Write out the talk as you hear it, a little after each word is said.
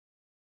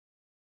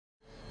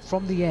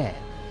from the air,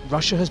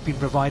 Russia has been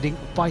providing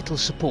vital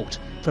support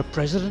for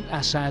President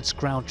Assad's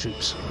ground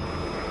troops.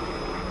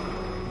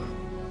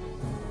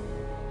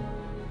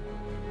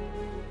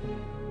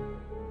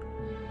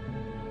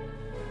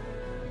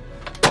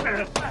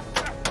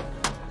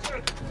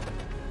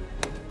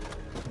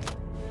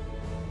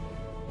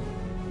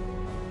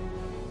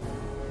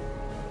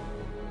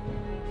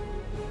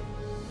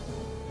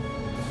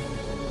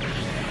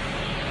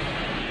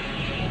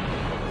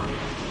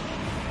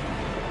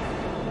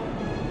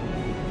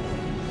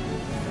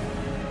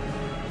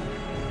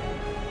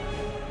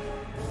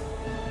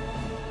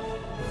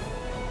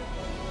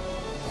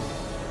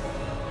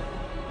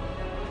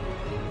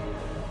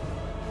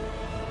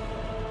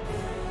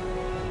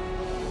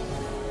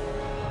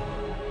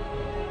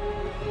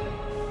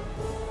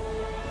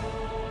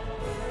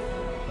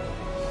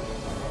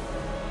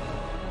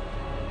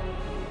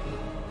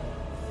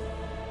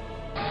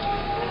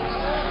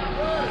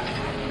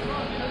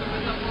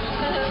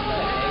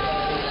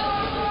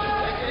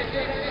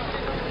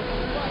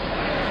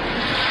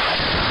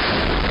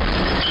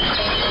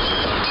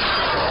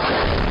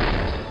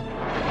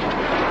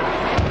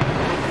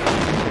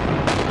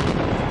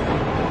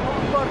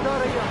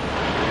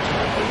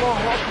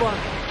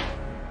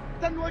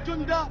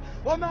 وجندا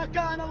وما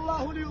كان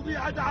الله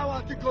ليضيع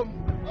دعواتكم.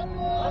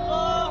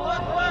 الله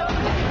أكبر.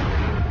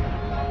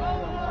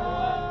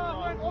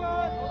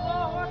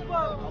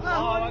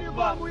 الله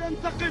النظام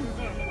ينتقم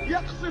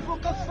يقصف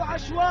قصف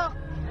عشواء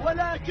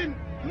ولكن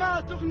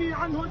ما تغني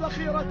عنه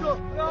ذخيرته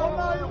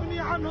وما يغني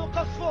عنه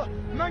قصفه.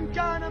 من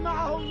كان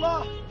معه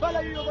الله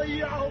فلن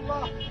يضيعه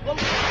الله.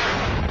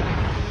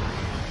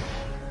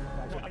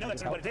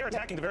 But they're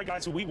attacking the very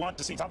guys who we want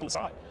to see topple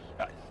aside.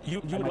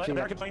 You would let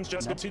American planes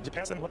just continue to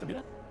pass them and let them do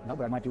that? No,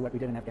 but I might do what we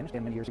did in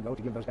Afghanistan many years ago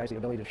to give those guys the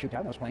ability to shoot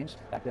down those planes.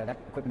 That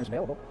equipment is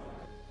available.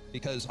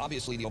 Because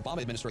obviously the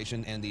Obama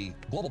administration and the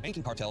global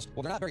banking cartels,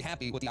 well, they're not very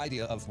happy with the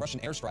idea of Russian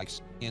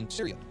airstrikes in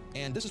Syria.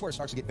 And this is where it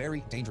starts to get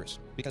very dangerous,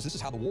 because this is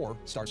how the war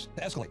starts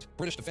to escalate.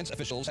 British defense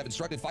officials have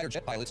instructed fighter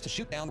jet pilots to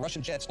shoot down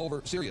Russian jets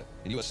over Syria.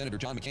 And U.S. Senator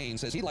John McCain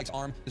says he'd like to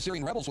arm the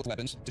Syrian rebels with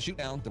weapons to shoot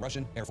down the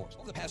Russian Air Force.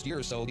 Over the past year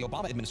or so, the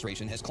Obama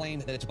administration has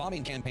claimed that its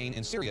bombing campaign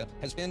in Syria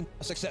has been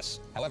a success.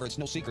 However, it's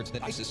no secret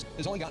that ISIS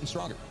has only gotten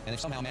stronger, and they've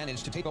somehow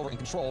managed to take over and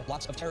control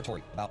lots of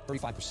territory, about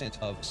 35%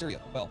 of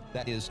Syria. Well,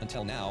 that is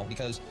until now,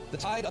 because the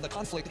tide of the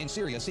conflict in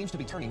Syria seems to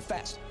be turning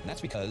fast, and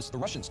that's because the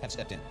Russians have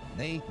stepped in.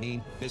 They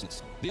mean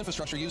business. The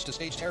infrastructure used to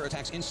stage terror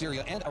attacks in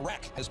Syria and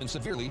Iraq has been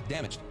severely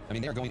damaged. I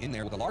mean, they're going in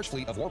there with a large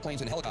fleet of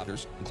warplanes and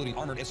helicopters, including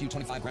armored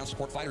Su-25 ground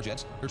support fighter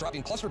jets. They're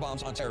dropping cluster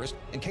bombs on terrorists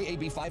and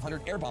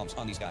KAB-500 air bombs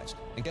on these guys.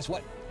 And guess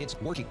what? It's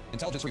working.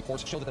 Intelligence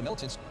reports show that the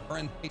militants are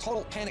in a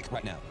total panic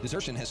right now.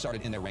 Desertion has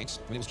started in their ranks.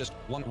 I mean, it was just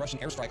one Russian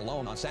airstrike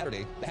alone on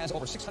Saturday that has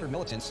over 600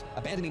 militants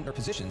abandoning their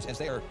positions as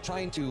they are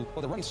trying to,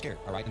 well, they're running scared,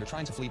 all right, and they're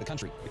trying to flee the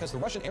country because the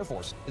Russian Air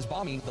Force is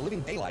bombing the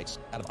living daylights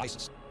out of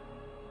ISIS.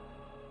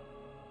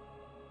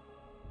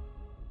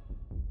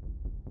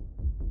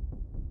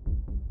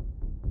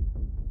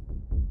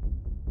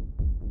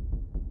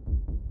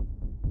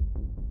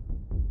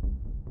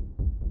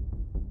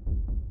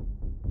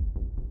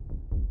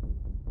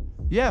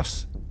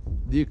 Yes,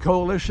 the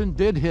coalition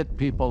did hit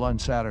people on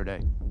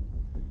Saturday.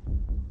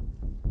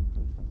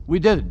 We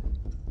did.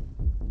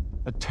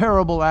 A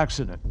terrible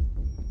accident.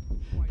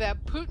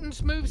 That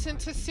Putin's moves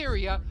into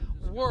Syria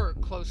were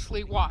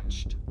closely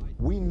watched.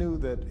 We knew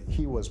that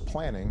he was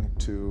planning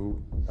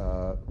to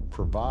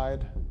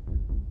provide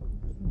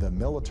the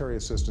military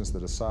assistance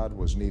that Assad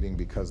was needing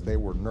because they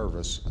were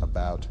nervous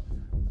about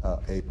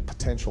a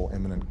potential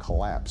imminent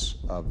collapse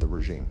of the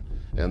regime.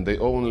 And they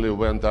only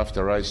went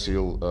after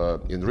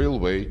ISIL in real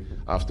way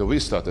after we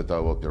started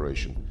our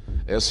operation.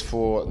 As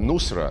for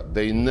Nusra,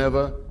 they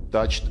never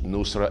touched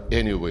Nusra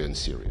anywhere in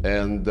Syria.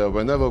 And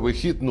whenever we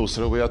hit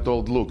Nusra, we are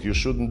told, look, you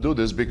shouldn't do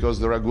this because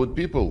there are good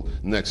people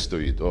next to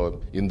it or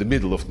in the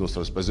middle of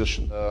Nusra's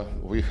position.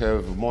 We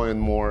have more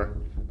and more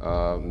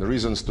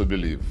reasons to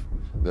believe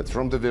that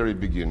from the very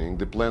beginning,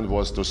 the plan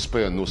was to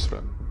spare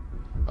Nusra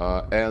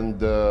and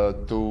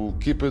to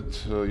keep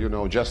it,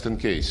 just in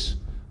case.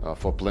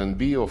 For Plan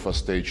B or for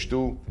Stage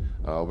 2,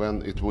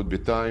 when it would be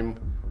time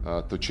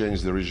to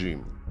change the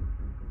regime.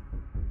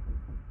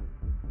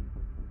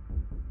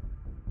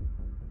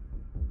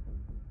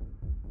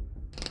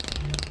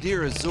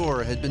 Deir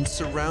ez-Zor had been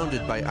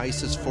surrounded by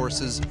ISIS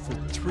forces for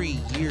 3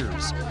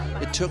 years.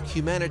 It took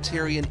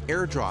humanitarian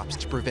airdrops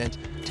to prevent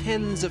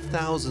tens of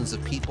thousands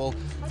of people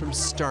from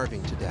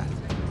starving to death.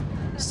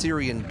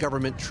 Syrian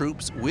government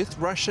troops, with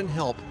Russian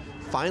help,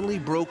 finally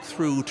broke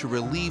through to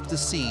relieve the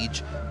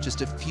siege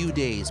just a few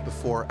days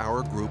before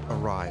our group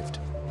arrived.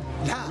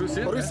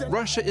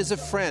 Russia is a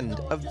friend,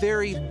 a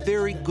very,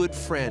 very good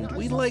friend.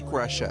 We like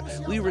Russia.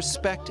 We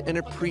respect and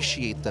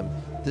appreciate them,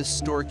 this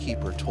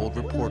storekeeper told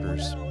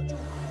reporters.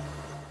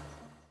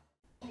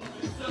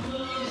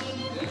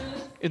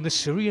 In the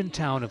Syrian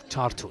town of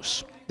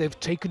Tartus, they've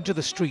taken to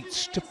the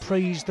streets to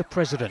praise the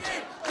president.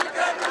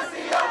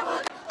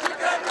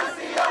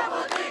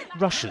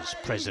 Russia's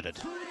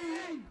president.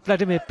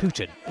 Vladimir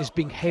Putin is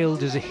being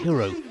hailed as a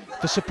hero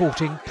for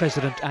supporting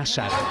President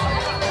Assad.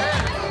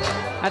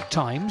 At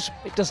times,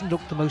 it doesn't look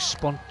the most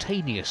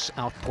spontaneous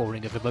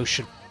outpouring of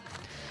emotion.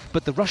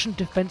 But the Russian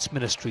Defense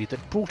Ministry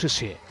that brought us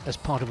here as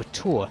part of a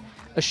tour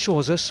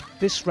assures us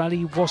this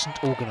rally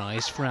wasn't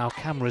organised for our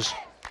cameras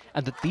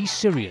and that these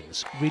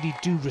Syrians really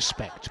do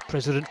respect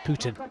President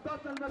Putin.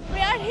 We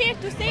are here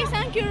to say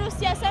thank you,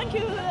 Russia, thank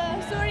you,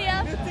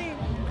 Syria,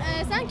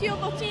 thank you,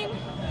 Putin.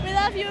 We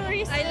love you,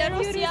 Russia.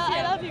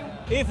 I love you.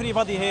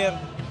 Everybody here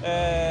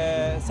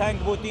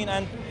thank Putin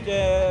and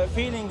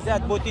feeling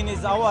that Putin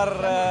is our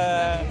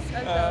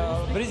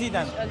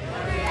president.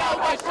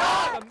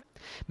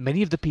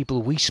 Many of the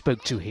people we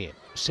spoke to here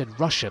said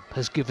Russia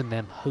has given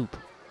them hope.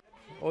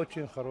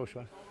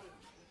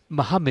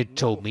 Mohammed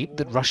told me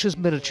that Russia's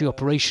military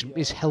operation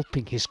is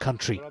helping his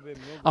country.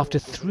 After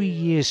 3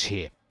 years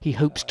here, he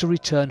hopes to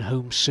return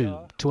home soon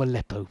to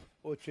Aleppo.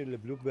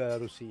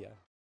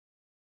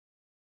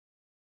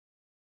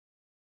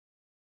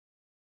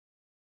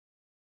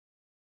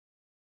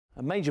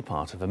 A major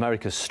part of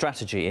America's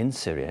strategy in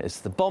Syria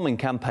is the bombing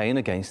campaign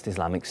against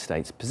Islamic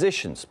State's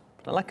positions.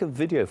 A lack of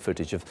video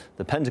footage of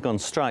the Pentagon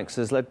strikes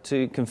has led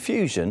to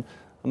confusion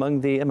among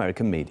the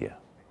American media.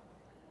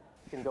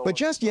 But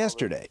just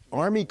yesterday,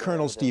 Army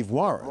Colonel Steve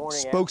Warren,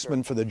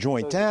 spokesman for the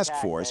Joint Task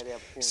Force,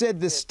 said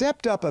the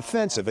stepped-up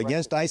offensive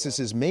against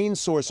ISIS's main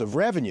source of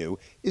revenue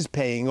is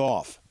paying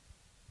off.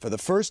 For the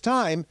first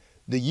time,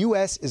 the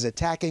U.S. is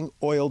attacking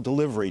oil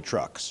delivery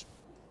trucks.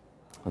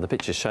 Well, the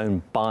pictures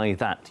shown by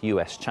that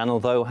US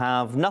channel, though,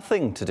 have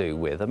nothing to do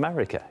with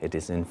America. It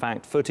is, in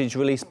fact, footage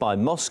released by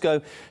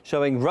Moscow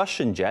showing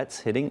Russian jets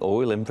hitting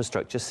oil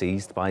infrastructure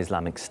seized by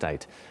Islamic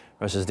State.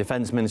 Russia's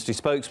Defense Ministry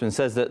spokesman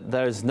says that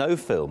there is no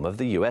film of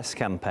the US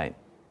campaign.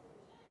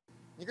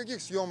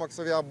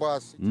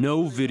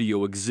 No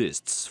video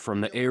exists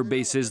from the air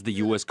bases the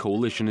U.S.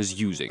 coalition is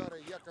using,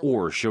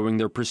 or showing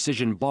their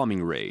precision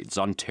bombing raids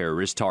on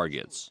terrorist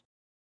targets.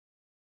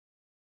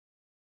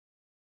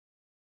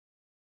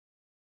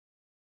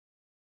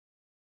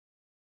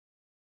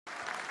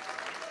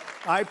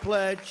 I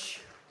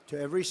pledge to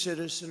every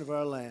citizen of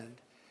our land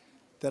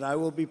that I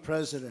will be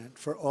president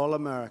for all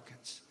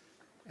Americans,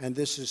 and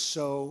this is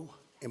so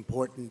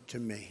important to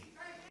me.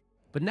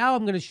 But now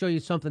I'm going to show you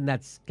something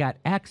that's got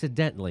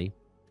accidentally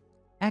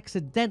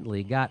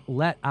got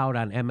let out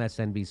on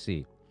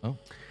MSNBC. Oh.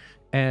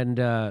 And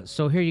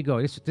so here you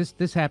go.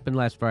 This happened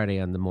last Friday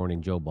on the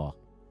Morning Joe Ball.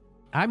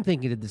 I'm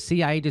thinking, did the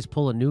CIA just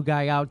pull a new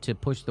guy out to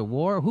push the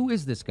war? Who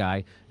is this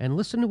guy? And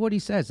listen to what he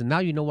says. And now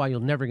you know why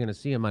you're never going to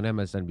see him on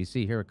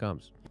MSNBC. Here it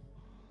comes.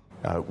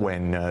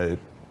 When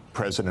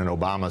President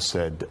Obama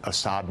said,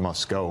 Assad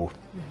must go,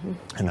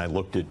 and I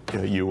looked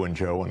at you and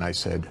Joe and I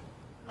said,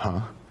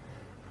 huh?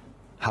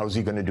 How's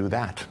he going to do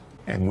that?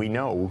 And we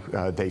know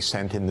they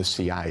sent in the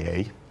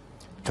CIA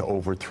to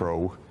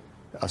overthrow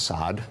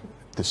Assad.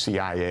 The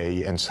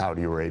CIA and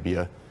Saudi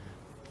Arabia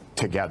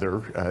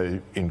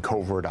together in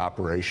covert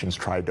operations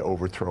tried to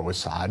overthrow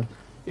Assad.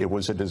 It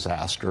was a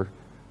disaster.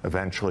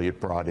 Eventually it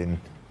brought in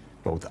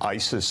both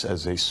ISIS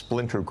as a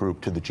splinter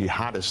group to the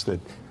jihadists that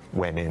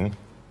went in.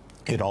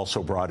 It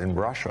also brought in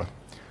Russia.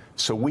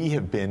 So we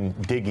have been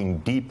digging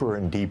deeper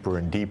and deeper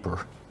and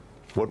deeper.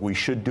 What we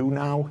should do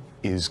now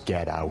is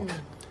get out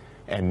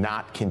and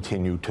not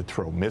continue to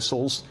throw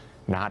missiles,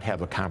 not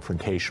have a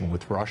confrontation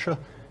with Russia.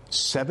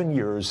 7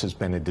 years has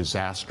been a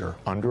disaster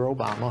under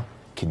Obama,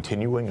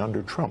 continuing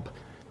under Trump.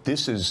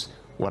 This is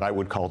what I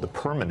would call the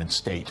permanent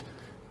state.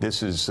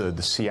 This is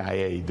the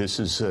CIA. This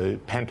is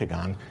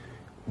Pentagon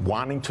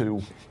wanting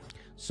to.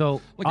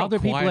 So look other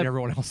how people, quiet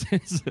everyone else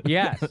is.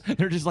 Yes,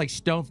 they're just like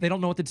stoned. They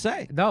don't know what to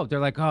say. No, they're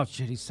like, oh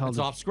shit, he's telling. It's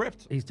off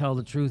script. He's telling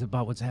the truth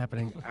about what's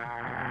happening.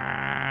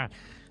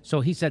 So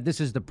he said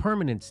this is the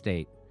permanent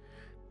state,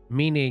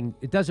 meaning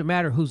it doesn't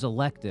matter who's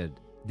elected.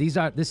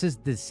 This is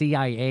the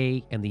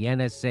CIA and the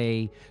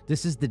NSA.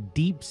 This is the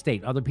deep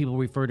state. Other people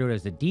refer to it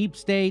as the deep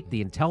state,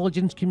 the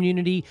intelligence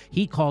community.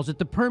 He calls it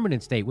the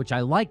permanent state, which I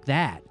like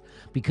that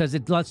because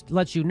it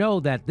lets you know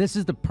that this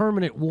is the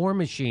permanent war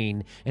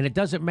machine, and it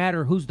doesn't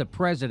matter who's the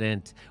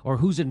president or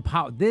who's in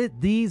power.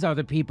 These are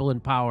the people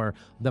in power,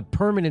 the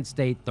permanent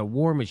state, the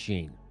war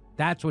machine.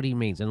 That's what he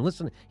means. And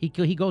listen,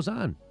 he goes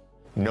on.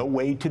 No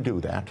way to do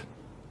that.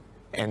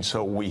 And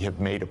so we have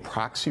made a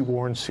proxy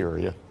war in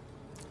Syria.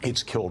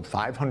 It's killed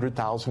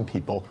 500,000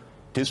 people,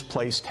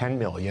 displaced 10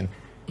 million,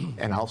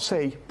 and I'll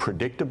say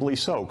predictably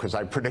so, because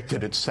I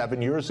predicted it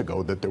 7 years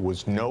ago that there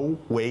was no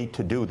way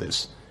to do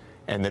this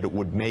and that it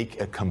would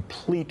make a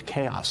complete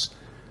chaos.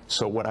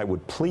 So what I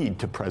would plead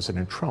to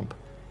President Trump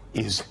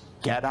is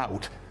get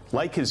out.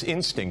 Like his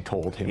instinct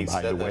told him,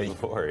 by the way.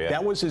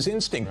 That was his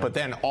instinct, but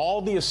then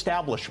all the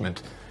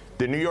establishment,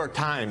 the New York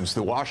Times,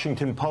 the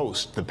Washington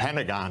Post, the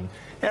Pentagon,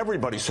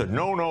 everybody said,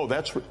 no,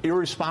 that's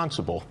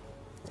irresponsible.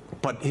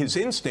 But his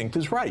instinct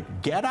is right.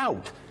 Get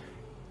out.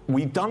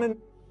 We've done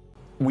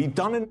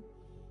it.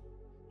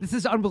 This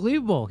is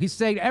unbelievable. He's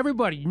saying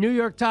everybody, New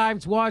York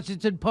Times,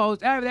 Washington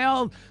Post,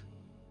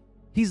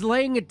 he's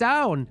laying it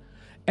down.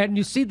 And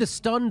you see the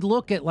stunned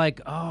look at like,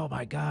 oh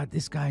my God,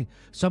 this guy,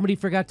 somebody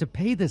forgot to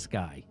pay this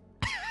guy.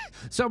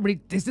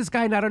 Is this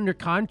guy not under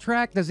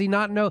contract? Does he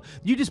not know?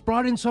 You just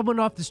brought in someone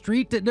off the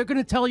street that they're going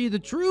to tell you the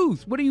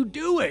truth. What are you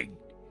doing?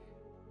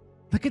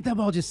 Look at them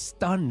all just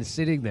stunned,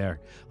 sitting there.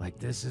 Like,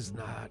 this is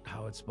not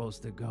how it's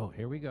supposed to go.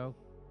 Here we go.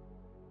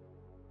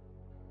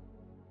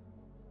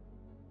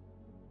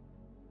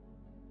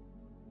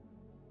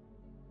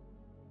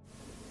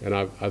 And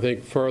I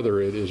think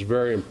further, it is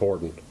very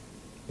important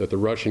that the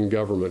Russian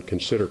government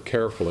consider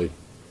carefully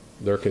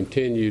their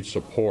continued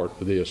support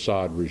for the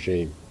Assad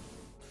regime.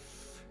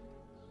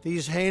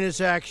 These heinous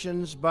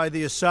actions by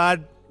the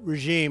Assad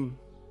regime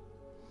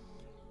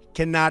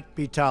cannot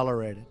be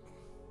tolerated.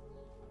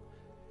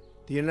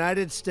 The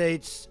United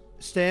States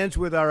stands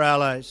with our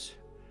allies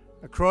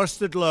across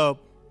the globe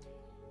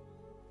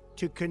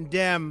to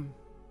condemn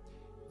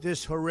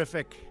this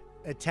horrific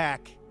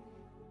attack